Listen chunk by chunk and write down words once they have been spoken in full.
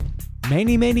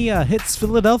Manny Mania hits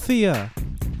Philadelphia.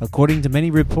 According to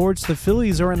many reports, the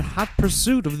Phillies are in hot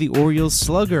pursuit of the Orioles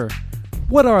slugger.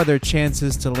 What are their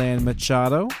chances to land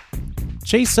Machado?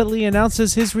 Chase Utley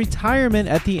announces his retirement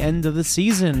at the end of the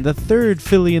season, the third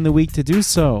Philly in the week to do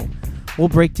so. We'll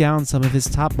break down some of his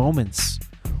top moments.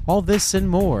 All this and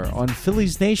more on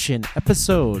Phillies Nation,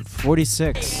 episode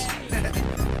 46.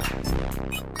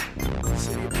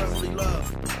 City of brotherly love.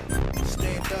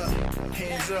 Stand up,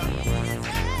 hands up.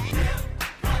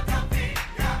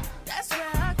 That's where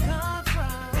I come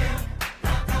from.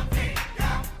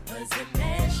 Was the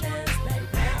nations, baby.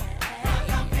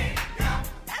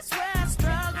 That's where I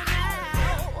struggle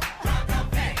now.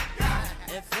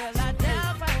 In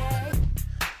Philadelphia.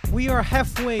 We are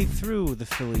halfway through the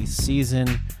Phillies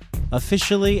season,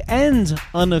 officially and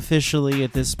unofficially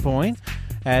at this point,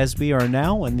 as we are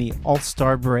now in the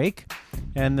All-Star break,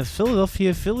 and the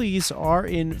Philadelphia Phillies are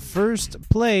in first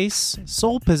place,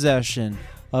 sole possession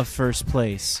of first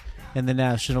place in the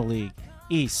National League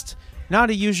East. Not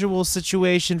a usual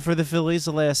situation for the Phillies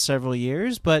the last several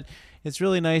years, but it's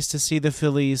really nice to see the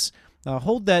Phillies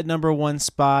hold that number one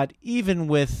spot, even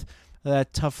with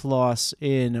that tough loss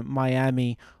in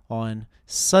Miami on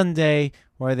Sunday,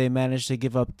 where they managed to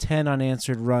give up 10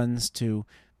 unanswered runs to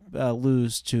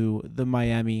lose to the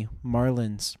Miami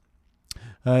Marlins.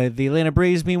 The Atlanta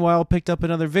Braves, meanwhile, picked up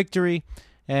another victory,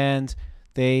 and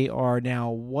they are now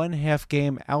 1/2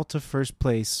 game out of first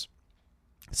place.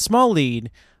 Small lead,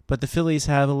 but the Phillies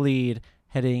have a lead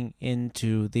heading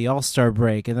into the All-Star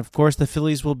break. And, of course, the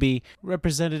Phillies will be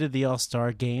represented in the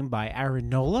All-Star game by Aaron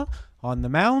Nola on the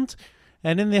mound,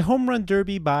 and in the Home Run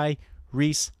Derby by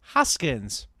Rhys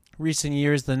Hoskins. Recent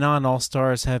years, the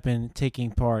non-All-Stars have been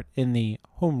taking part in the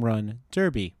Home Run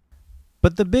Derby.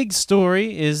 But the big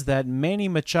story is that Manny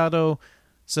Machado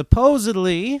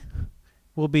supposedly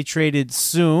will be traded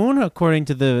soon, according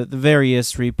to the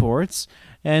various reports.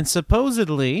 And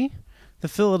supposedly, the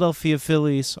Philadelphia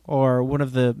Phillies are one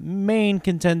of the main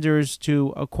contenders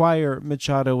to acquire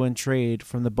Machado in trade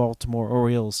from the Baltimore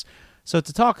Orioles. So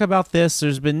to talk about this,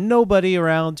 there's been nobody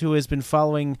around who has been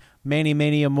following Manny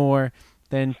Mania more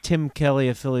than Tim Kelly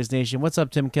of Phillies Nation. What's up,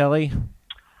 Tim Kelly?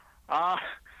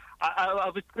 I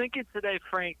was thinking today,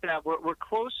 Frank, that we're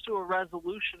close to a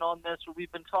resolution on this.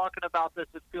 We've been talking about this,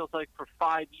 it feels like, for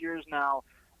 5 years now.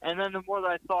 And then the more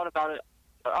that I thought about it,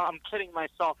 I'm kidding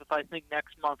myself if I think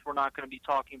next month we're not going to be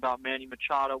talking about Manny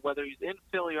Machado. Whether he's in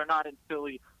Philly or not in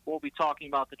Philly, we'll be talking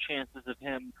about the chances of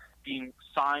him being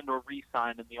signed or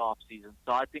re-signed in the offseason.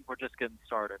 So I think we're just getting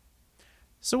started.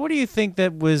 So what do you think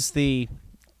that was the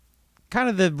kind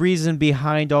of the reason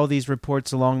behind all these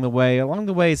reports along the way? Along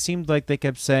the way, it seemed like they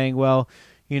kept saying, well,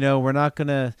 we're not going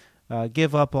to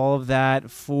give up all of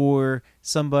that for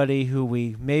somebody who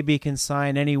we maybe can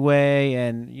sign anyway.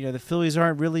 And, the Phillies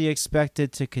aren't really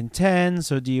expected to contend.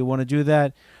 So do you want to do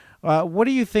that? What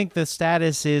do you think the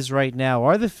status is right now?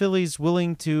 Are the Phillies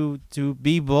willing to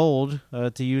be bold,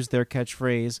 to use their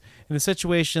catchphrase, in a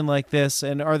situation like this?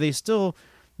 And are they still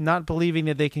not believing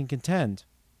that they can contend?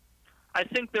 I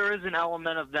think there is an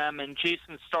element of them, and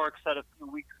Jason Stark said a few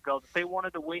weeks ago that they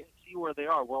wanted to wait and see where they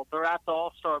are. Well, they're at the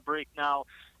All-Star break now,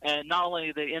 and not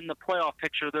only are they in the playoff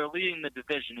picture, they're leading the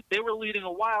division. If they were leading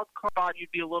a wild card,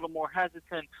 you'd be a little more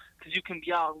hesitant because you can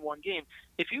be out in one game.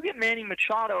 If you get Manny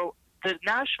Machado, the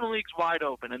National League's wide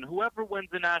open, and whoever wins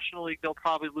the National League, they'll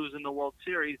probably lose in the World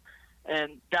Series.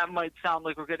 And that might sound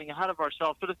like we're getting ahead of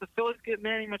ourselves, but if the Phillies get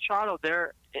Manny Machado,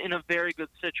 they're in a very good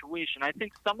situation. I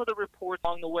think some of the reports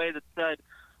along the way that said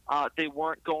they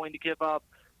weren't going to give up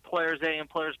players A and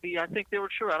players B, I think they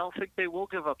were true. I don't think they will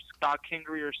give up Scott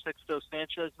Kingery or Sixto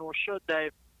Sanchez, nor should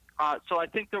they. So I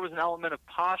think there was an element of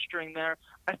posturing there.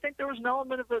 I think there was an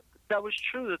element of it that was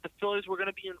true, that the Phillies were going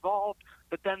to be involved,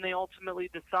 but then they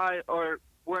ultimately decide, or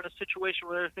we're in a situation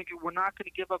where they're thinking we're not going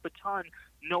to give up a ton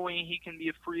knowing he can be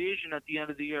a free agent at the end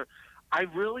of the year. I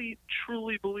really,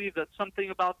 truly believe that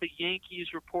something about the Yankees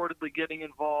reportedly getting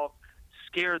involved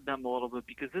scared them a little bit,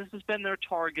 because this has been their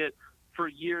target for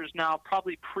years now,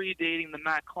 probably predating the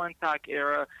Matt Klentak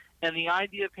era. And the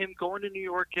idea of him going to New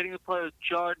York, getting to play with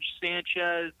Judge,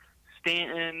 Sanchez,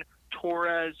 Stanton,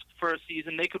 Torres for a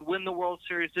season, they could win the World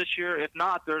Series this year. If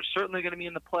not, they're certainly going to be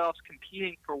in the playoffs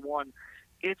competing for one.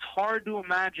 It's hard to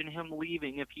imagine him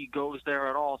leaving if he goes there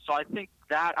at all. So I think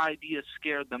that idea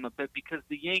scared them a bit, because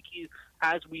the Yankees,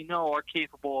 as we know, are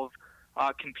capable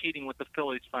of competing with the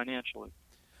Phillies financially.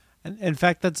 And in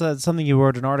fact, that's something you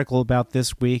wrote an article about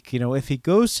this week. If he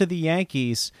goes to the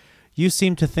Yankees, you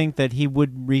seem to think that he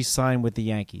would re-sign with the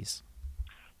Yankees.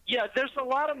 Yeah, there's a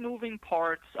lot of moving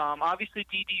parts. Obviously,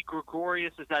 Didi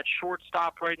Gregorius is at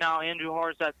shortstop right now. Andrew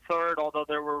Har's at third, although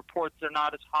there were reports they're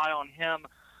not as high on him.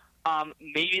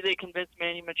 Maybe they convinced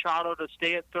Manny Machado to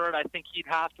stay at third. I think he'd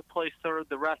have to play third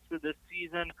the rest of this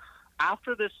season.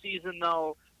 After this season,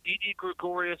 though, Didi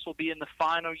Gregorius will be in the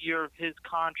final year of his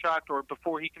contract or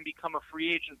before he can become a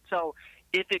free agent. So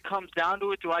if it comes down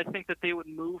to it, do I think that they would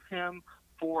move him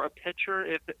for a pitcher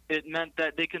if it meant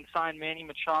that they can sign Manny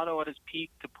Machado at his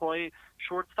peak to play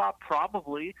shortstop?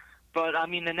 Probably. But, I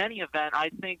mean, in any event,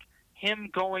 I think him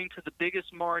going to the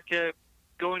biggest market,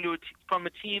 going to from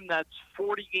a team that's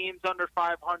 40 games under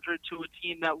 500 to a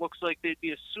team that looks like they'd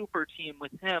be a super team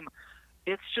with him,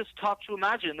 it's just tough to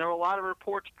imagine. There were a lot of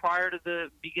reports prior to the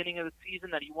beginning of the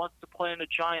season that he wants to play in a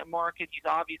giant market. He's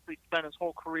obviously spent his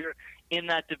whole career in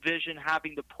that division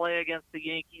having to play against the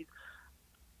Yankees.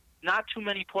 Not too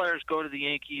many players go to the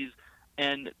Yankees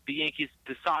and the Yankees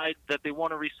decide that they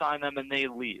want to re-sign them and they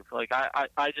leave. Like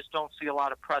I just don't see a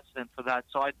lot of precedent for that.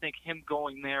 So I think him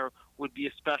going there would be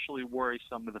especially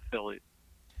worrisome to the Phillies.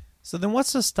 So then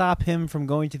what's to stop him from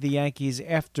going to the Yankees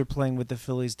after playing with the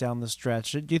Phillies down the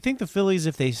stretch? Do you think the Phillies,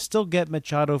 if they still get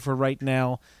Machado for right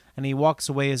now and he walks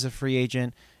away as a free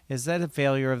agent, is that a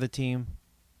failure of the team?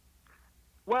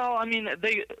 Well, I mean,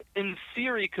 they in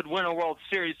theory could win a World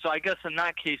Series, so I guess in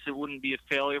that case it wouldn't be a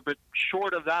failure. But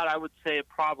short of that, I would say it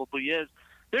probably is.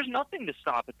 There's nothing to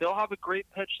stop it. They'll have a great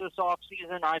pitch this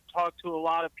offseason. I've talked to a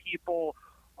lot of people,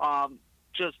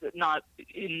 just not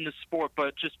in the sport,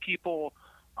 but just people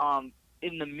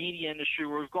in the media industry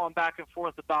where we've gone back and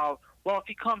forth about, well, if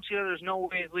he comes here, there's no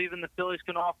way he's leaving. The Phillies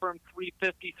can offer him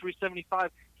 $350, $375.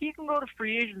 He can go to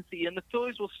free agency, and the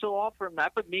Phillies will still offer him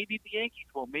that, but maybe the Yankees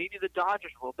will, maybe the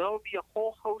Dodgers will. There will be a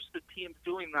whole host of teams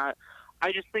doing that.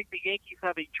 I just think the Yankees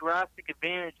have a drastic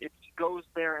advantage if he goes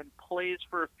there and plays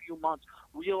for a few months,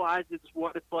 realizes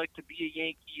what it's like to be a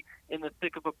Yankee in the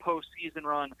thick of a postseason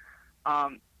run.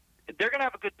 They're going to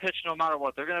have a good pitch no matter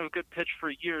what. They're going to have a good pitch for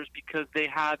years because they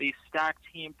have a stacked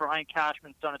team. Brian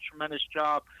Cashman's done a tremendous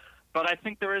job. But I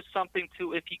think there is something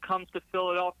to, if he comes to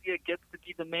Philadelphia, gets to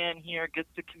be the man here, gets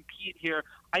to compete here,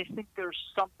 I think there's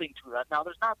something to that. Now,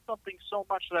 there's not something so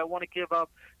much that I want to give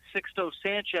up Sixto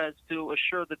Sanchez to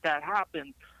assure that that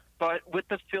happens. But with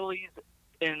the Phillies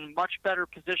in much better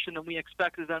position than we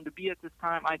expected them to be at this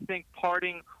time, I think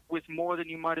parting with more than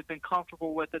you might have been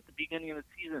comfortable with at the beginning of the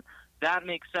season, that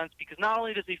makes sense because not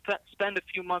only does he spend a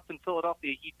few months in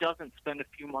Philadelphia, he doesn't spend a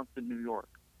few months in New York.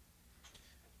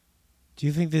 Do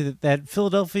you think that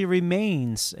Philadelphia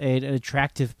remains an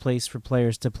attractive place for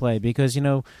players to play? Because, you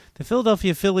know, the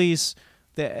Philadelphia Phillies,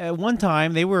 at one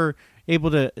time, they were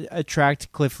able to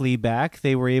attract Cliff Lee back.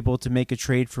 They were able to make a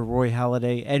trade for Roy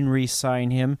Halladay and re-sign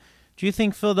him. Do you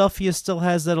think Philadelphia still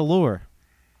has that allure?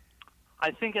 I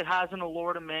think it has an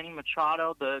allure to Manny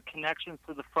Machado. The connections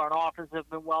to the front office have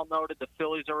been well noted. The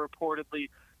Phillies are reportedly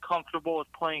comfortable with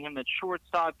playing him at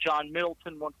shortstop. John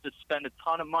Middleton wants to spend a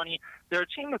ton of money. They're a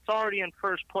team that's already in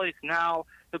first place now.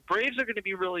 The Braves are going to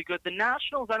be really good. The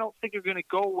Nationals, I don't think are going to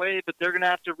go away, but they're going to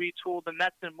have to retool. The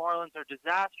Mets and Marlins are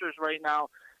disasters right now.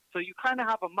 So you kind of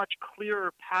have a much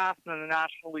clearer path than the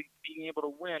National League being able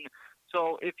to win.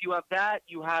 So if you have that,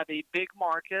 you have a big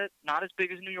market, not as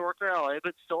big as New York or LA,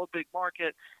 but still a big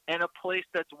market, and a place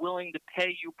that's willing to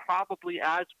pay you probably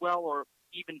as well or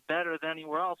even better than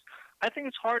anywhere else. I think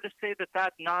it's hard to say that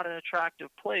that's not an attractive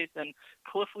place. And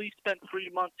Cliff Lee spent 3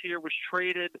 months here, was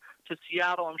traded to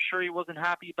Seattle. I'm sure he wasn't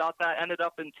happy about that. Ended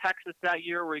up in Texas that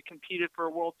year where he competed for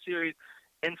a World Series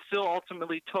and still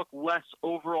ultimately took less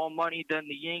overall money than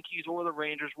the Yankees or the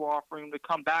Rangers were offering him to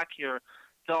come back here.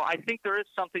 So I think there is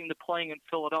something to playing in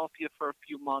Philadelphia for a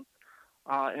few months,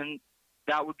 and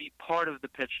that would be part of the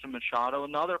pitch to Machado.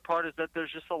 And the other part is that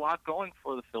there's just a lot going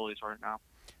for the Phillies right now.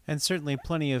 And certainly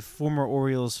plenty of former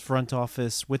Orioles front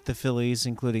office with the Phillies,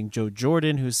 including Joe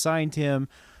Jordan, who signed him,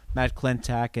 Matt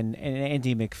Klentak, and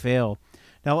Andy McPhail.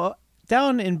 Now,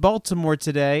 down in Baltimore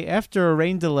today, after a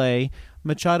rain delay,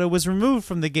 Machado was removed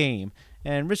from the game.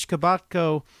 And Rich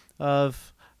Kabatko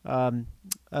of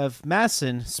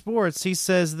Masson Sports, he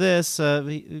says this,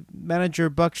 manager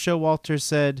Buck Showalter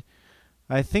said,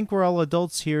 "I think we're all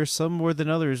adults here, some more than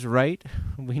others, right?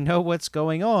 We know what's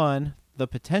going on, the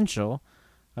potential.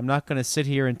 I'm not going to sit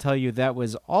here and tell you that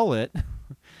was all it."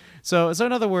 So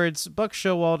in other words, Buck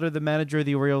Showalter, the manager of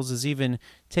the Orioles, is even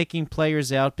taking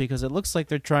players out because it looks like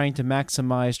they're trying to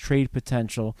maximize trade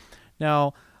potential.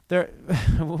 Now,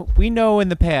 we know in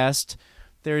the past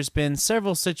there's been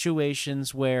several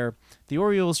situations where the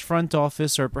Orioles front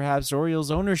office or perhaps Orioles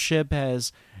ownership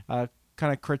has kind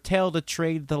of curtailed a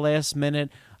trade at the last minute.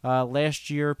 Last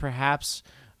year, perhaps,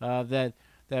 that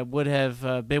that would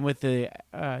have been with the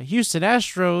Houston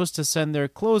Astros to send their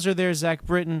closer there, Zach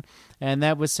Britton, and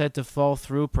that was set to fall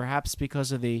through, perhaps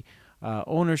because of the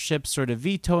ownership sort of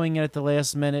vetoing it at the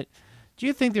last minute. Do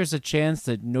you think there's a chance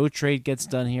that no trade gets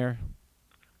done here?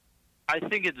 I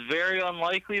think it's very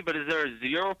unlikely, but is there a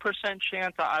 0%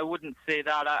 chance? I wouldn't say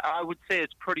that. I would say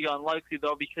it's pretty unlikely,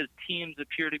 though, because teams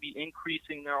appear to be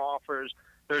increasing their offers.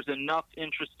 There's enough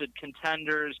interested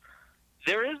contenders.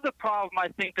 There is the problem, I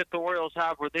think, that the Orioles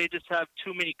have where they just have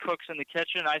too many cooks in the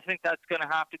kitchen. I think that's going to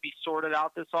have to be sorted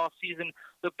out this offseason.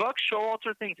 The Buck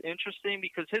Showalter thing's interesting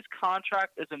because his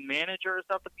contract as a manager is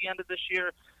up at the end of this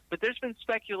year, but there's been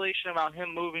speculation about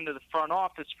him moving to the front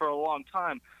office for a long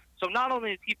time. So not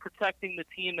only is he protecting the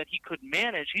team that he could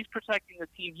manage, he's protecting the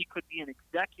team he could be an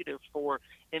executive for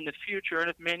in the future. And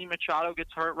if Manny Machado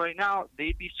gets hurt right now,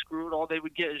 they'd be screwed. All they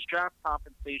would get is draft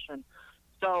compensation.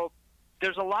 So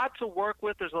there's a lot to work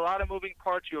with. There's a lot of moving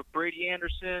parts. You have Brady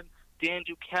Anderson, Dan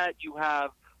Duquette. You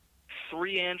have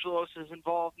 3 Angeloses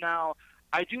involved now.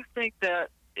 I do think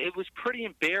that it was pretty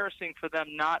embarrassing for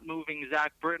them not moving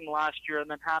Zach Britton last year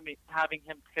and then having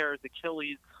him tear his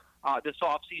Achilles this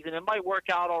offseason. It might work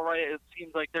out all right. It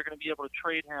seems like they're going to be able to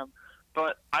trade him.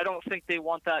 But I don't think they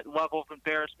want that level of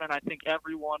embarrassment. I think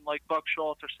everyone, like Buck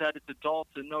Showalter said, it's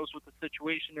adults and knows what the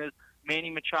situation is.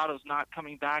 Manny Machado's not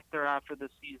coming back there after the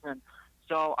season.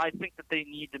 So I think that they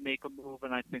need to make a move,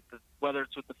 and I think that whether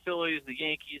it's with the Phillies, the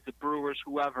Yankees, the Brewers,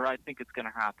 whoever, I think it's going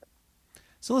to happen.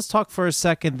 So let's talk for a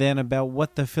second then about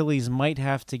what the Phillies might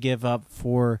have to give up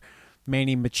for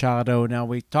Manny Machado. Now,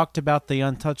 we talked about the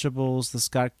untouchables, the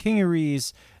Scott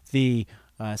Kingerys, the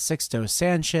Sixto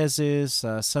Sanchez's.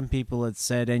 Some people had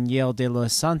said Enyel De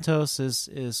Los Santos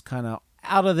is kind of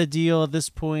out of the deal at this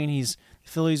point. The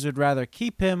Phillies would rather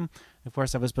keep him. Of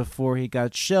course, that was before he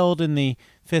got shelled in the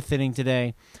 5th inning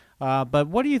today. But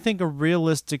what do you think a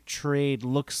realistic trade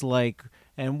looks like,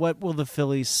 and what will the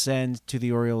Phillies send to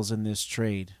the Orioles in this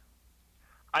trade?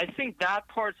 I think that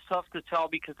part's tough to tell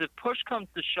because if push comes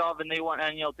to shove and they want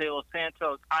Enyel De Los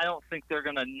Santos, I don't think they're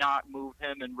going to not move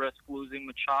him and risk losing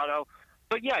Machado.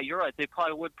 But yeah, you're right. They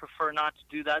probably would prefer not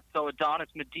to do that. So Adonis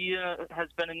Medina has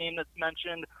been a name that's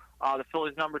mentioned. The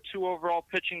Phillies' number 2 overall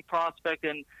pitching prospect,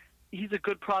 and he's a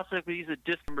good prospect, but he's a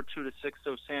distant number 2 to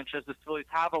Sixto Sanchez. The Phillies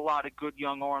have a lot of good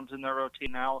young arms in their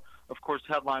rotation now. Of course,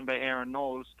 headlined by Aaron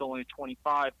Nola, who's still only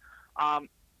 25.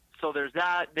 So there's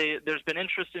that. There's been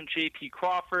interest in J.P.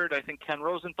 Crawford. I think Ken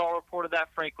Rosenthal reported that.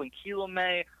 Franklin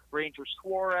Kilome, Ranger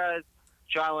Suarez,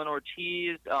 Jalen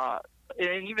Ortiz,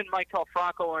 and even Michael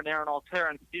Franco and Aaron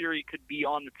Altera in theory could be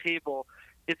on the table.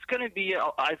 It's going to be,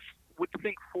 I would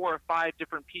think, 4 or 5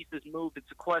 different pieces moved.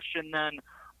 It's a question then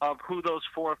of who those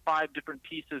 4 or 5 different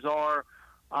pieces are.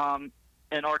 And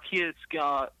Archimedes,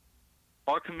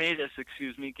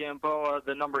 Gamboa,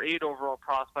 the number 8 overall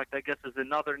prospect, I guess is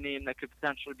another name that could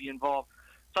potentially be involved.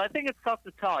 So I think it's tough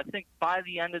to tell. I think by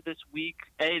the end of this week,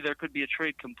 there could be a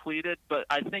trade completed, but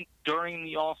I think during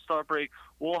the All-Star break,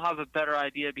 we'll have a better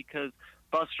idea because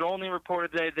Buster Olney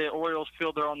reported today the Orioles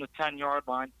feel they're on the 10-yard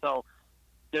line. So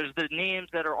there's the names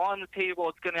that are on the table.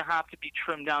 It's going to have to be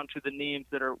trimmed down to the names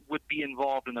that would be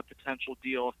involved in a potential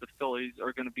deal if the Phillies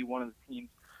are going to be one of the teams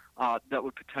that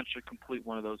would potentially complete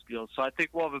one of those deals. So I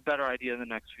think we'll have a better idea in the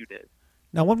next few days.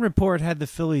 Now, one report had the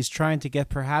Phillies trying to get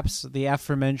perhaps the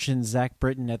aforementioned Zach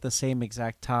Britton at the same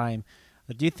exact time.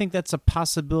 Do you think that's a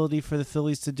possibility for the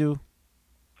Phillies to do?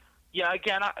 Yeah,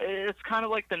 again, it's kind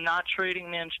of like the not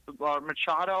trading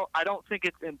Machado. I don't think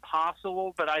it's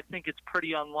impossible, but I think it's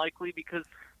pretty unlikely because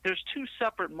there's 2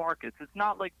 separate markets. It's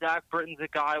not like Zach Britton's a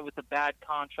guy with a bad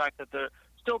contract that they're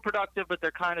still productive, but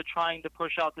they're kind of trying to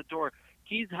push out the door.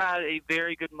 He's had a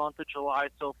very good month of July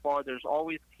so far. There's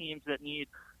always teams that need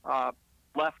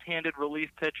left-handed relief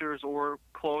pitchers or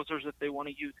closers if they want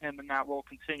to use him in that role,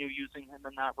 continue using him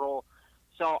in that role.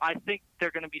 So I think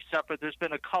they're going to be separate. There's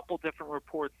been a couple different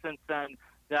reports since then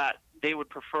that they would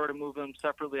prefer to move them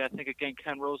separately. I think, again,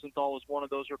 Ken Rosenthal was one of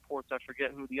those reports. I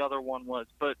forget who the other one was.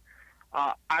 But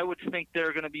I would think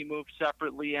they're going to be moved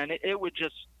separately, and it would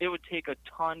take a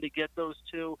ton to get those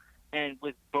 2. And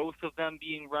with both of them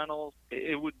being rentals,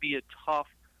 it would be a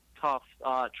tough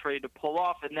trade to pull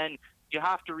off. And then you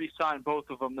have to re-sign both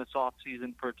of them this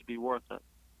offseason for it to be worth it.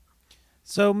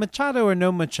 So Machado or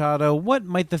no Machado, what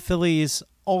might the Phillies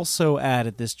also add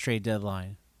at this trade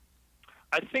deadline?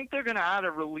 I think they're going to add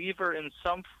a reliever in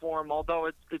some form, although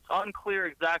it's unclear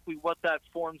exactly what that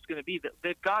form's going to be.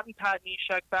 They've gotten Pat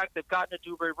Neshek back. They've gotten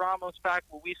Adubray Ramos back.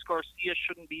 Luis Garcia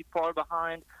shouldn't be far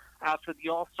behind after the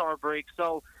All-Star break.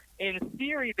 So in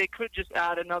theory, they could just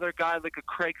add another guy like a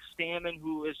Craig Stammen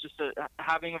who is just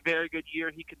having a very good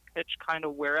year. He can pitch kind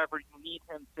of wherever you need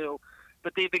him to.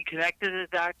 but they've been connected to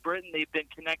Zach Britton. They've been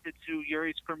connected to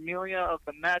Yuris Familia of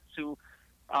the Mets, who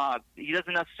he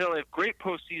doesn't necessarily have great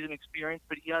postseason experience,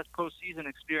 but he has postseason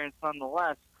experience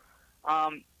nonetheless.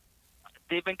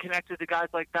 They've been connected to guys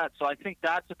like that, so I think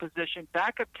that's a position.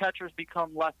 Backup catchers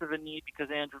become less of a need because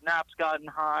Andrew Knapp's gotten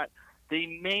hot. They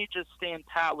may just stand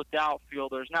pat with the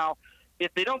outfielders. Now,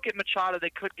 if they don't get Machado,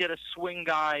 they could get a swing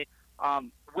guy.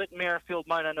 Whit Merrifield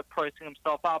might end up pricing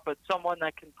himself out, but someone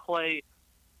that can play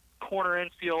corner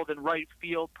infield and right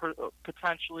field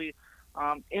potentially.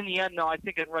 In the end, though, I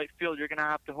think in right field you're going to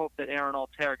have to hope that Aaron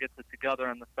Altair gets it together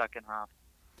in the second half.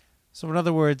 So in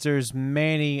other words, there's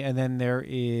Manny, and then there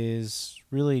is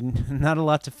really not a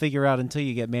lot to figure out until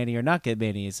you get Manny or not get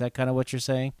Manny. Is that kind of what you're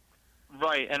saying?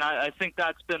 Right, and I think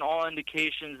that's been all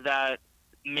indications that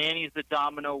Manny's the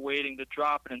domino waiting to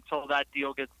drop, and until that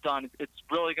deal gets done, it's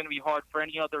really going to be hard for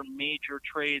any other major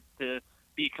trades to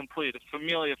be completed.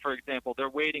 Familia, for example, they're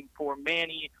waiting for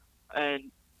Manny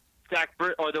and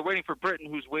or they're waiting for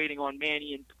Britton, who's waiting on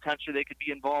Manny, and potentially they could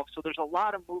be involved. So there's a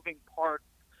lot of moving parts.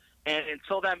 And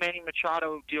until that Manny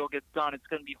Machado deal gets done, it's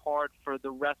going to be hard for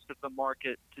the rest of the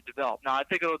market to develop. Now, I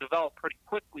think it'll develop pretty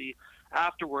quickly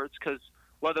afterwards because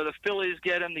whether the Phillies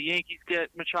get him, the Yankees get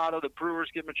Machado, the Brewers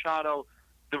get Machado,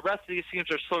 the rest of these teams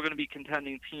are still going to be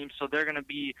contending teams, so they're going to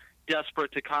be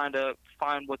desperate to kind of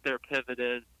find what their pivot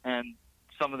is, and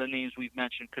some of the names we've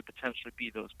mentioned could potentially be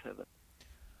those pivots.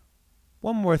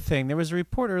 One more thing. There was a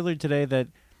report earlier today that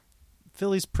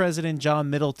Phillies president John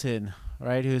Middleton,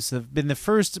 right, who's been the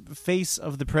first face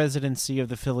of the presidency of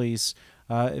the Phillies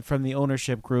from the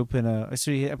ownership group.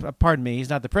 Pardon me, he's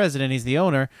not the president, he's the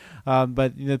owner.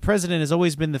 But the president has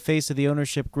always been the face of the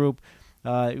ownership group.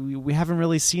 We haven't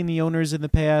really seen the owners in the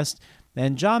past.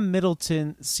 And John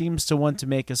Middleton seems to want to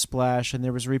make a splash. And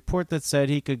there was a report that said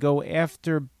he could go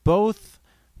after both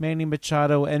Manny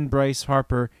Machado and Bryce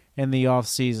Harper in the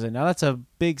offseason. Now, that's a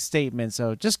big statement,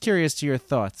 so just curious to your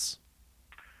thoughts.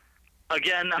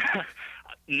 Again,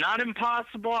 not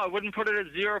impossible. I wouldn't put it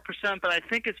at 0%, but I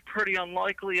think it's pretty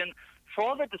unlikely. And for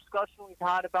all the discussion we've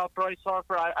had about Bryce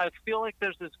Harper, I feel like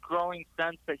there's this growing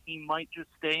sense that he might just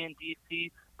stay in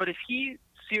D.C. But if he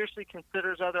seriously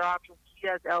considers other options, he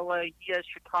has L.A., he has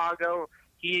Chicago,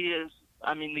 the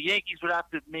Yankees would have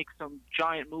to make some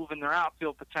giant move in their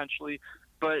outfield potentially,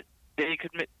 but they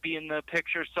could be in the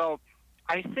picture. So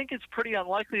I think it's pretty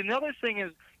unlikely. And the other thing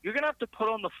is you're going to have to put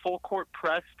on the full court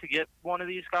press to get one of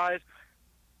these guys.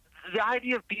 The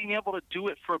idea of being able to do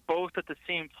it for both at the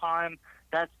same time,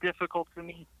 that's difficult to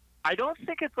me. I don't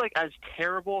think it's like as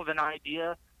terrible of an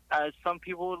idea as some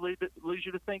people would lead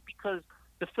you to think, because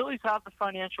the Phillies have the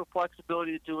financial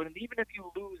flexibility to do it. And even if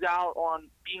you lose out on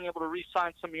being able to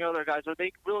re-sign some of your other guys, are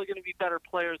they really going to be better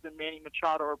players than Manny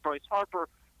Machado or Bryce Harper?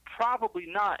 Probably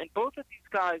not. And both of these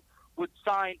guys would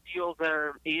sign deals that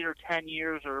are 8 or 10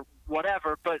 years or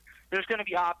whatever, but there's going to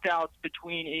be opt-outs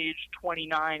between age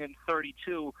 29 and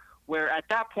 32, where at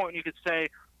that point you could say,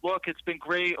 look, it's been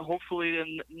great. Hopefully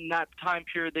in that time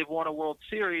period they've won a World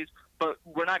Series, but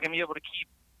we're not going to be able to keep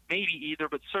maybe either,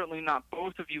 but certainly not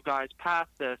both of you guys past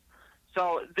this.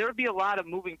 So there would be a lot of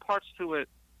moving parts to it.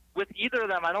 With either of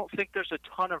them, I don't think there's a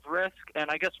ton of risk, and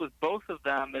I guess with both of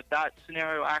them, if that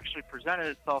scenario actually presented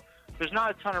itself, there's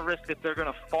not a ton of risk that they're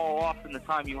going to fall off in the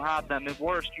time you have them. At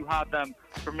worst, you have them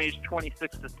from age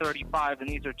 26 to 35, and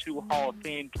these are two Hall of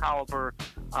Fame caliber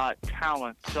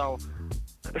talents. So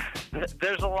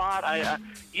there's a lot.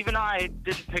 Even I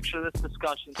didn't picture this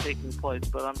discussion taking place,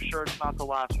 but I'm sure it's not the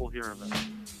last we'll hear of it.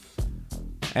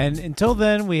 And until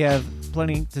then, we have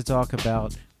plenty to talk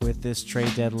about with this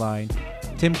trade deadline.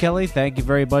 Tim Kelly, thank you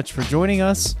very much for joining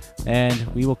us, and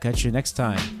we will catch you next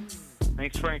time.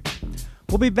 Thanks, Frank.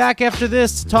 We'll be back after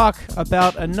this to talk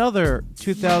about another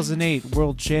 2008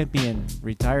 World Champion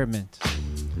retirement.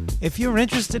 If you're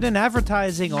interested in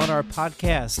advertising on our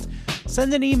podcast,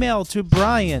 send an email to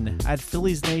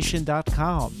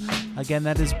brian@philliesnation.com. Again,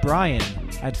 that is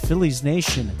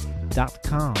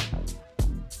brian@philliesnation.com.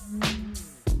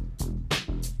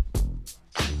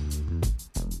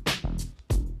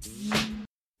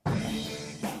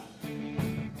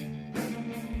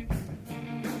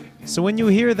 So when you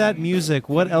hear that music,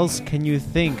 what else can you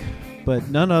think but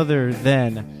none other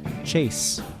than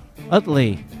Chase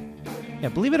Utley? Yeah,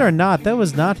 believe it or not, that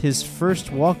was not his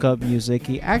first walk-up music.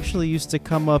 He actually used to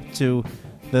come up to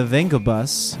the Venga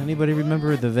Bus. Anybody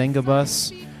remember the Venga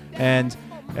Bus? And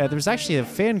there was actually a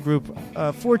fan group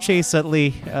for Chase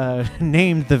Utley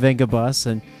named the Venga Bus.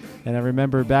 And I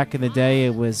remember back in the day,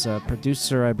 it was a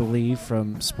producer, I believe,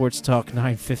 from Sports Talk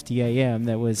 950 AM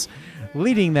that was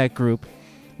leading that group.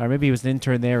 Or maybe he was an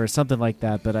intern there or something like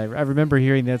that. But I remember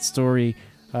hearing that story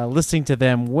listening to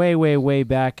them way, way, way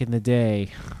back in the day,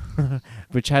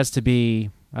 which has to be,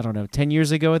 I don't know, 10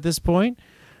 years ago at this point.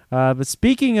 But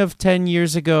speaking of 10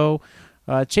 years ago,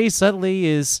 Chase Utley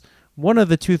is one of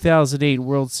the 2008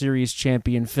 World Series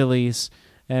champion Phillies,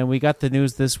 and we got the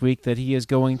news this week that he is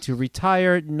going to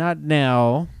retire, not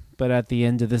now, but at the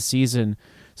end of the season.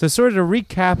 So sort of to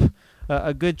recap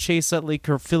a good Chase Utley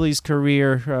Phillies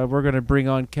career, we're going to bring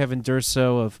on Kevin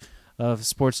Durso of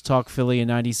Sports Talk Philly and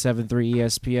 97.3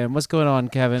 ESPN. What's going on,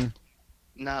 Kevin?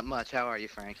 Not much. How are you,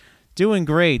 Frank? Doing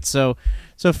great. So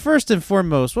first and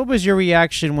foremost, what was your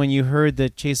reaction when you heard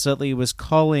that Chase Utley was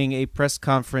calling a press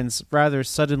conference rather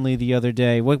suddenly the other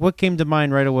day? What came to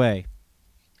mind right away?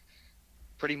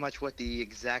 Pretty much what the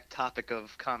exact topic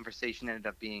of conversation ended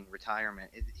up being: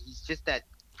 retirement. He's just that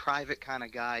private kind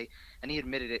of guy, and he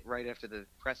admitted it right after the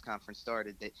press conference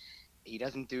started that he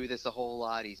doesn't do this a whole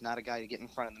lot. He's not a guy to get in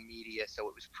front of the media, so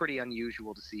it was pretty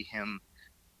unusual to see him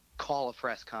call a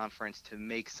press conference to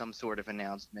make some sort of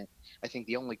announcement. I think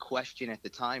the only question at the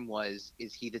time was,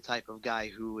 is he the type of guy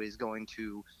who is going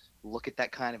to look at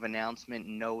that kind of announcement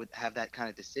and have that kind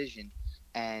of decision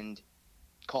and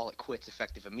call it quits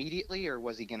effective immediately, or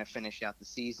was he going to finish out the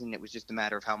season? It was just a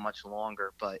matter of how much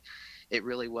longer, but it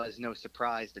really was no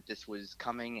surprise that this was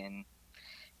coming, and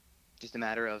just a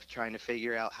matter of trying to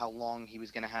figure out how long he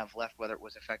was going to have left, whether it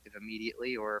was effective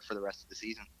immediately or for the rest of the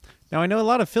season. Now, I know a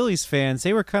lot of Phillies fans,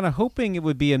 they were kind of hoping it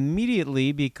would be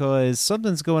immediately because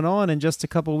something's going on in just a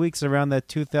couple weeks around that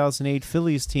 2008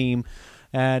 Phillies team,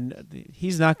 and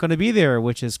he's not going to be there,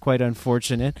 which is quite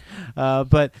unfortunate.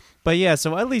 But yeah,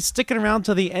 so at least sticking around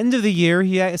till the end of the year,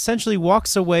 he essentially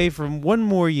walks away from one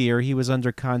more year he was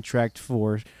under contract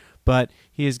for, but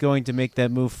he is going to make that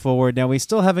move forward. Now, we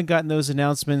still haven't gotten those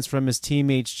announcements from his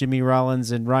teammates Jimmy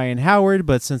Rollins and Ryan Howard,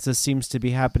 but since this seems to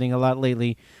be happening a lot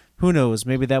lately, who knows?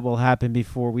 Maybe that will happen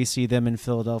before we see them in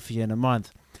Philadelphia in a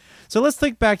month. So let's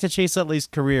think back to Chase Utley's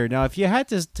career. Now, if you had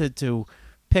to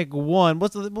pick one,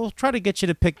 we'll try to get you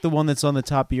to pick the one that's on the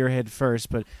top of your head first,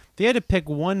 but if you had to pick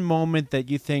one moment that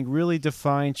you think really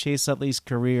defined Chase Utley's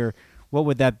career, what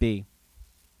would that be?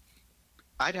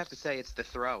 I'd have to say it's the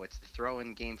throw. It's the throw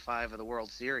in Game 5 of the World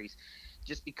Series,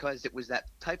 just because it was that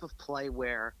type of play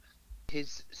where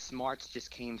his smarts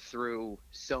just came through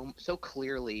so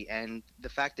clearly, and the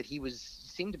fact that he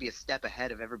seemed to be a step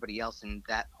ahead of everybody else in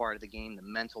that part of the game, the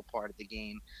mental part of the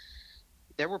game.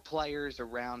 There were players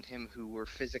around him who were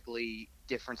physically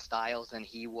different styles than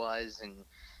he was, and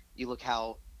you look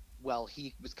how well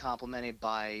he was complimented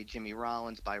by Jimmy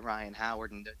Rollins, by Ryan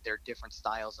Howard, and their different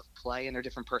styles of play and their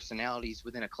different personalities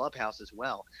within a clubhouse as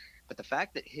well. But the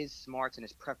fact that his smarts and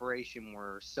his preparation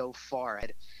were so far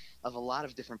ahead of a lot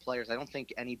of different players, I don't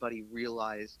think anybody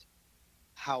realized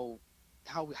how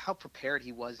prepared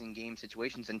he was in game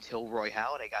situations until Roy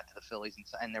Halladay got to the Phillies,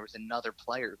 and there was another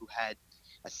player who had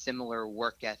a similar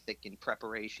work ethic and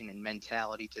preparation and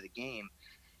mentality to the game.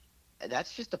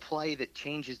 That's just a play that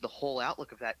changes the whole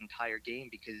outlook of that entire game,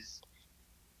 because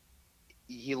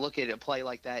you look at a play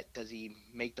like that, does he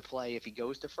make the play if he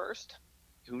goes to first?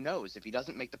 Who knows? If he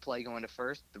doesn't make the play going to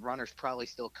first, the runner's probably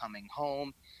still coming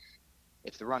home.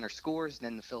 If the runner scores,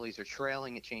 then the Phillies are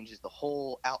trailing. It changes the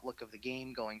whole outlook of the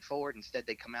game going forward. Instead,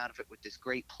 they come out of it with this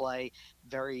great play,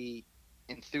 very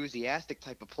enthusiastic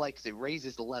type of play, because it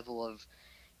raises the level of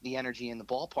the energy in the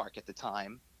ballpark at the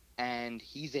time. And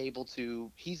he's able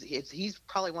to he's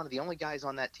probably one of the only guys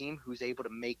on that team who's able to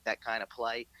make that kind of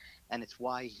play, and it's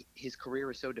why his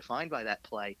career is so defined by that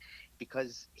play,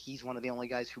 because he's one of the only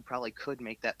guys who probably could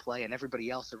make that play, and everybody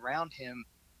else around him,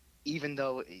 even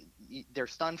though they're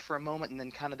stunned for a moment, and then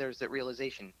kind of there's that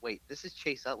realization, wait, this is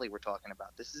Chase Utley we're talking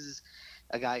about. This is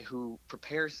a guy who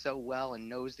prepares so well and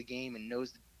knows the game and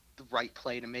knows the right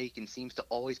play to make and seems to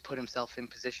always put himself in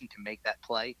position to make that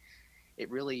play. It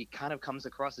really kind of comes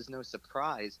across as no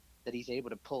surprise that he's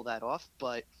able to pull that off,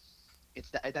 but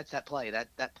that's that play.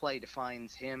 That play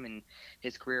defines him and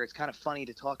his career. It's kind of funny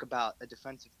to talk about a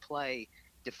defensive play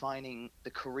defining the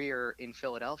career in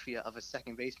Philadelphia of a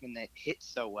second baseman that hits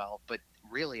so well, but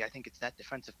really I think it's that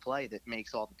defensive play that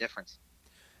makes all the difference.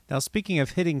 Now, speaking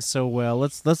of hitting so well,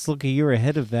 let's look a year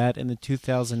ahead of that in the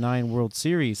 2009 World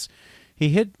Series. He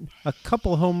hit a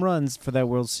couple home runs for that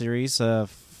World Series,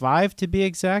 5 to be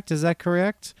exact. Is that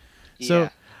correct? Yeah.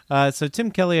 So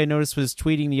Tim Kelly, I noticed, was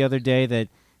tweeting the other day that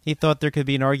he thought there could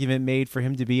be an argument made for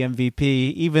him to be MVP,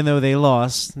 even though they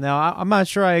lost. Now, I'm not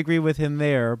sure I agree with him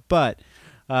there, but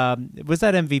was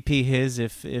that MVP his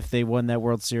if they won that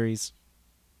World Series?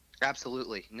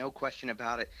 Absolutely, no question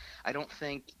about it. I don't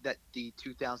think that the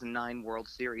 2009 World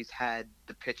Series had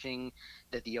the pitching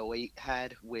that the '08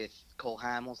 had with Cole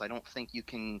Hamels. I don't think you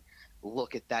can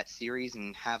look at that series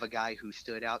and have a guy who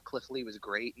stood out. Cliff Lee was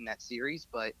great in that series,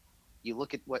 but you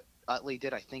look at what Utley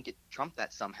did, I think it trumped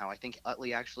that somehow. I think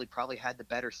Utley actually probably had the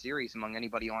better series among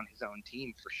anybody on his own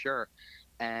team for sure.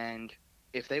 And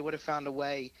if they would have found a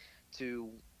way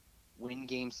to win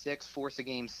game 6, force a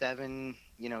game 7,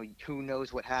 who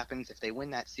knows what happens if they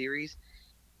win that series.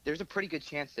 There's a pretty good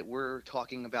chance that we're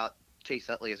talking about Chase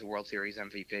Utley as a World Series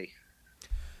MVP.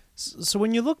 So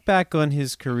when you look back on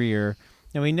his career,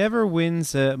 now he never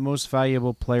wins a Most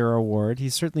Valuable Player award. He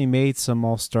certainly made some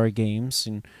All-Star games,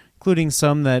 including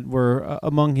some that were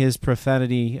among his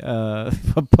profanity,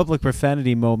 public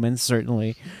profanity moments,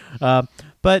 certainly.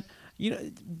 But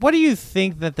what do you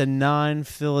think that the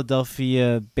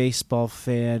non-Philadelphia baseball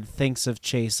fan thinks of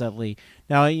Chase Utley?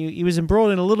 Now, he was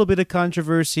embroiled in a little bit of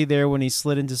controversy there when he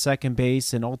slid into second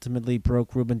base and ultimately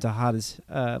broke Ruben Tejada's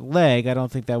leg. I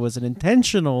don't think that was an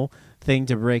intentional thing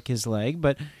to break his leg,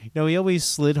 but he always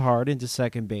slid hard into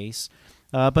second base.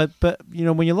 But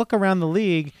when you look around the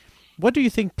league, what do you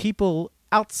think people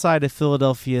outside of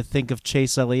Philadelphia think of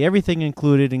Chase Utley? Everything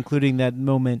included, including that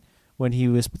moment when he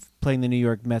was playing the New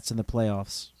York Mets in the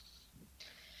playoffs.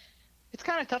 It's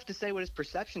kind of tough to say what his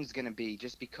perception is going to be,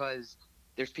 just because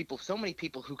there's so many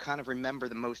people who kind of remember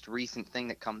the most recent thing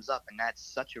that comes up, and that's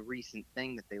such a recent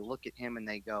thing that they look at him and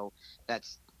they go,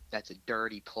 that's a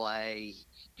dirty play.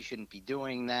 You shouldn't be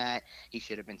doing that. He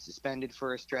should have been suspended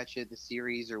for a stretch of the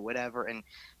series or whatever. And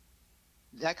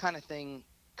that kind of thing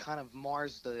kind of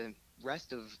mars the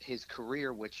rest of his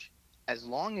career, which, as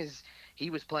long as he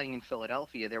was playing in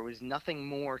Philadelphia, there was nothing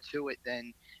more to it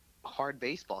than hard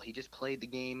baseball. He just played the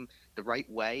game the right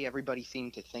way. Everybody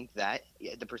seemed to think that.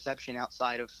 The perception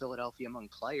outside of Philadelphia among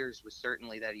players was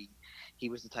certainly that he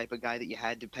was the type of guy that you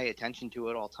had to pay attention to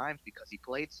at all times because he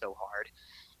played so hard.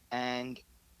 And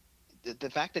the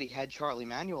fact that he had Charlie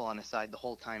Manuel on his side the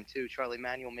whole time too. Charlie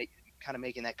Manuel kind of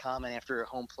making that comment after a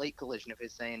home plate collision of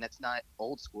his, saying that's not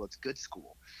old school, it's good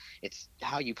school. It's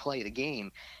how you play the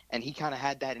game. And he kind of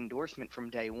had that endorsement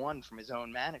from day one from his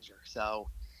own manager. So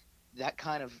that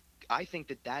kind of, I think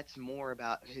that that's more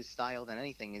about his style than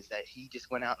anything, is that he just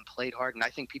went out and played hard. And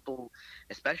I think people,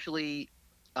 especially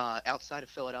outside of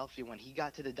Philadelphia, when he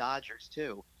got to the Dodgers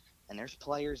too, and there's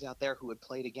players out there who had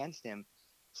played against him,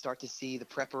 start to see the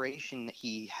preparation that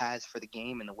he has for the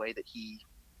game and the way that he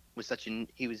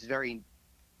was very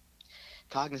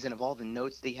cognizant of all the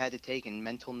notes that he had to take, and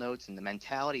mental notes and the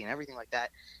mentality and everything like that.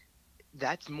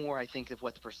 That's more, I think, of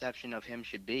what the perception of him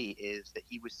should be, is that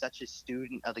he was such a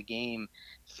student of the game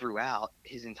throughout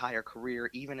his entire career,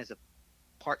 even as a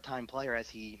part-time player, as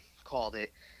he called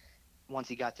it, once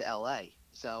he got to LA.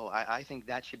 So I think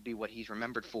that should be what he's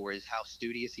remembered for, is how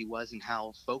studious he was and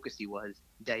how focused he was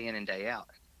day in and day out.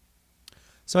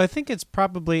 So I think it's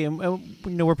probably, and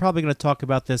we're probably going to talk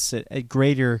about this at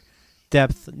greater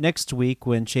depth next week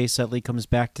when Chase Utley comes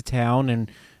back to town,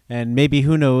 and maybe,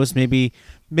 who knows, maybe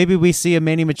we see a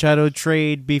Manny Machado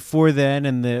trade before then,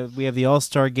 and we have the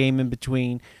All-Star game in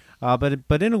between.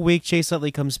 But in a week, Chase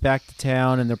Utley comes back to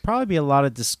town, and there'll probably be a lot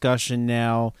of discussion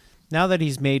now that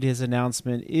he's made his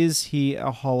announcement. Is he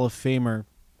a Hall of Famer?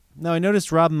 Now, I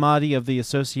noticed Rob Maaddi of the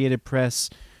Associated Press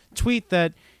tweet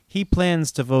that he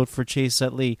plans to vote for Chase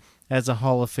Utley as a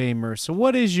Hall of Famer. So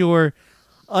what is your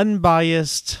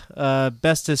unbiased,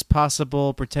 best as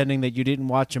possible, pretending that you didn't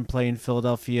watch him play in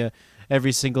Philadelphia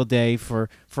every single day for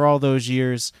all those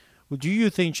years, do you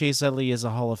think Chase Utley is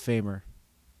a Hall of Famer?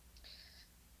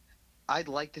 I'd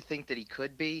like to think that he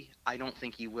could be. I don't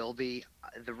think he will be.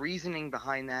 The reasoning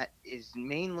behind that is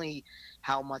mainly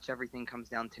how much everything comes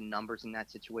down to numbers in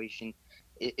that situation.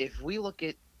 If we look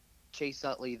at Chase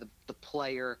Utley, the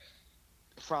player,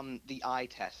 from the eye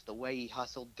test, the way he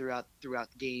hustled throughout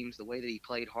games, the way that he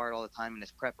played hard all the time in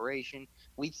his preparation,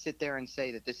 we'd sit there and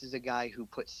say that this is a guy who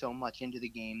put so much into the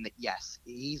game that, yes,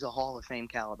 he's a Hall of Fame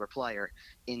caliber player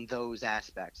in those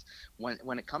aspects.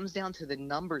 When it comes down to the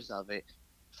numbers of it,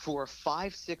 for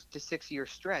a 6 to 6 year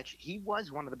stretch, he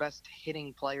was one of the best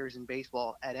hitting players in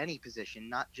baseball at any position,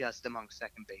 not just among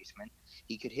second basemen.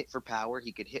 He could hit for power,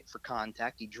 he could hit for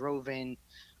contact. He drove in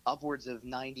upwards of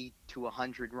 90 to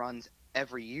 100 runs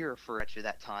every year for much of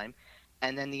that time.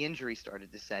 And then the injury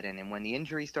started to set in. And when the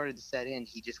injury started to set in,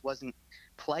 he just wasn't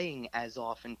playing as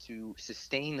often to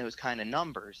sustain those kind of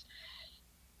numbers.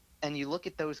 And you look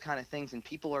at those kind of things, and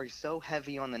people are so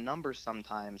heavy on the numbers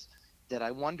sometimes that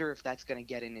I wonder if that's going to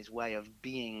get in his way of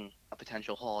being a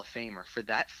potential Hall of Famer. For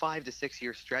that 5 to 6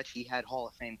 year stretch, he had Hall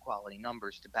of Fame quality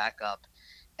numbers to back up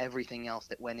everything else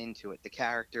that went into it, the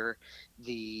character,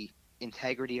 the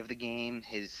integrity of the game,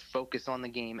 his focus on the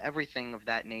game, everything of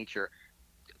that nature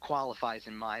qualifies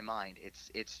in my mind.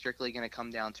 It's strictly going to come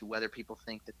down to whether people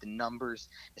think that the numbers,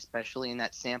 especially in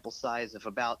that sample size of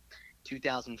about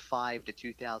 2005 to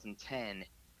 2010,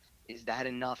 is that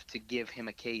enough to give him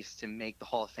a case to make the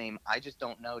Hall of Fame? I just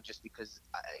don't know, just because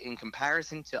in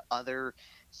comparison to other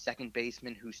second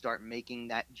basemen who start making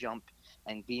that jump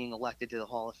and being elected to the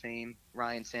Hall of Fame,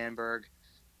 Ryan Sandberg,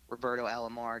 Roberto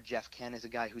Alomar, Jeff Kent is a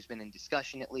guy who's been in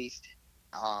discussion at least.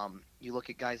 You look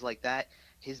at guys like that,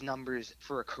 his numbers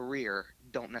for a career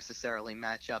don't necessarily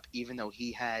match up, even though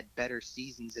he had better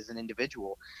seasons as an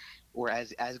individual or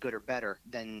as good or better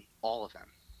than all of them.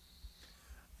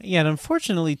 Yeah, and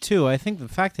unfortunately, too, I think the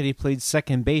fact that he played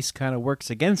second base kind of works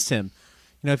against him.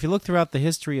 You know, if you look throughout the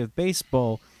history of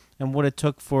baseball and what it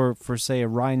took for say, a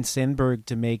Ryan Sandberg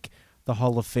to make the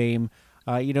Hall of Fame,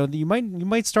 you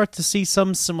might start to see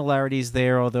some similarities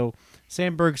there, although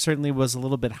Sandberg certainly was a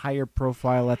little bit higher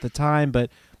profile at the time.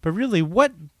 But really,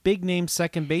 what big-name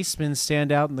second basemen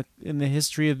stand out in the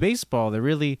history of baseball? There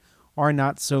really are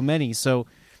not so many. So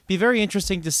be very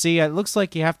interesting to see. It looks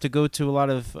like you have to go to a lot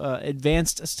of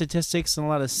advanced statistics and a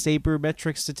lot of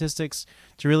sabermetric statistics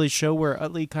to really show where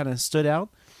Utley kind of stood out.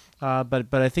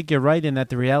 But I think you're right in that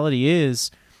the reality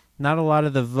is not a lot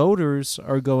of the voters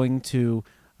are going to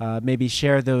maybe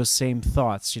share those same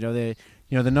thoughts. The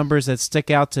numbers that stick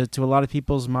out to a lot of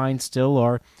people's minds still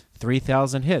are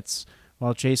 3,000 hits.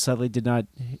 Well, Chase Utley did not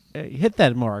hit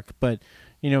that mark, but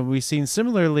we've seen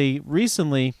similarly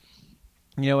recently.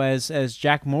 As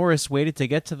Jack Morris waited to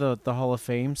get to the Hall of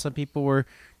Fame, some people were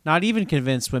not even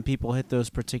convinced when people hit those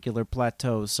particular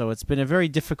plateaus. So it's been a very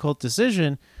difficult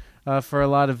decision for a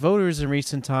lot of voters in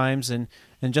recent times, and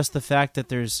just the fact that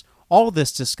there's all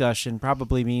this discussion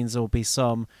probably means there will be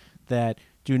some that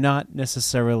do not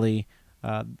necessarily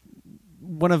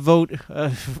want to vote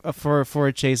for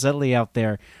a Chase Utley out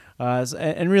there.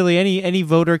 And really, any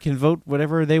voter can vote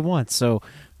whatever they want. So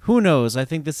who knows? I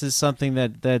think this is something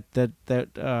that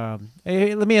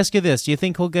hey, let me ask you this: do you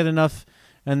think he'll get enough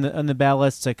on the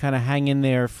ballots to kind of hang in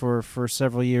there for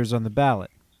several years on the ballot?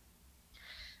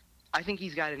 I think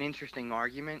he's got an interesting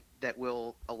argument that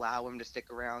will allow him to stick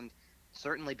around,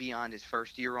 certainly beyond his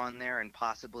first year on there and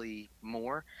possibly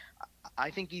more. I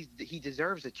think he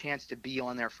deserves a chance to be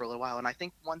on there for a little while. And I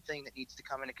think one thing that needs to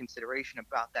come into consideration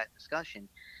about that discussion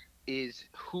is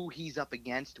who he's up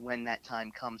against when that time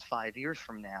comes 5 years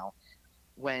from now,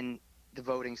 when the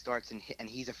voting starts and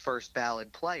he's a first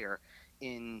ballot player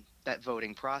in that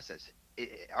voting process.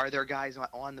 Are there guys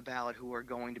on the ballot who are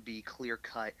going to be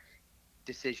clear-cut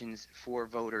decisions for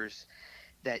voters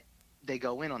that they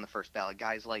go in on the first ballot?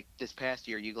 Guys like this past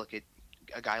year, you look at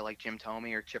a guy like Jim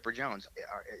Thome or Chipper Jones.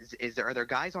 Are there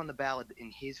guys on the ballot in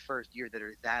his first year that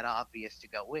are that obvious to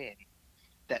go in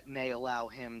that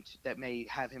may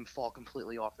have him fall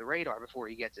completely off the radar before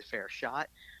he gets a fair shot?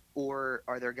 Or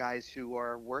are there guys who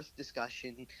are worth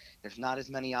discussion? There's not as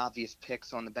many obvious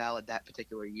picks on the ballot that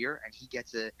particular year, and he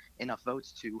gets enough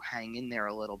votes to hang in there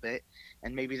a little bit.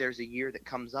 And maybe there's a year that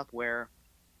comes up where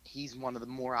he's one of the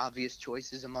more obvious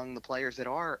choices among the players that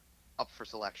are up for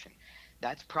selection.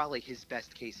 That's probably his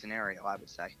best case scenario, I would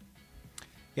say.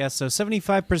 Yeah, so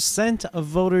 75% of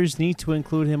voters need to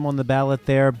include him on the ballot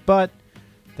there, but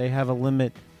they have a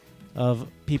limit of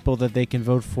people that they can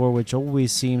vote for, which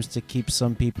always seems to keep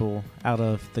some people out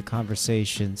of the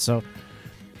conversation. So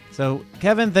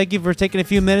Kevin, thank you for taking a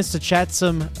few minutes to chat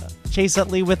some Chase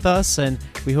Utley with us, and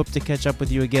we hope to catch up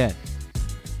with you again.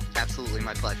 Absolutely,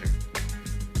 my pleasure.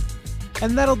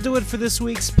 And that'll do it for this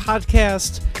week's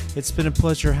podcast. It's been a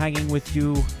pleasure hanging with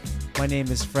you. My name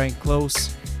is Frank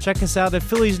Close. Check us out at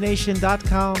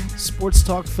PhilliesNation.com,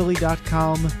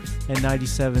 SportsTalkPhilly.com, and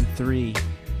 97.3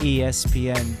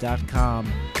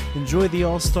 ESPN.com. Enjoy the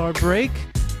All-Star break,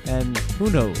 and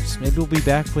who knows, maybe we'll be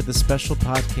back with a special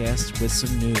podcast with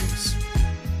some news.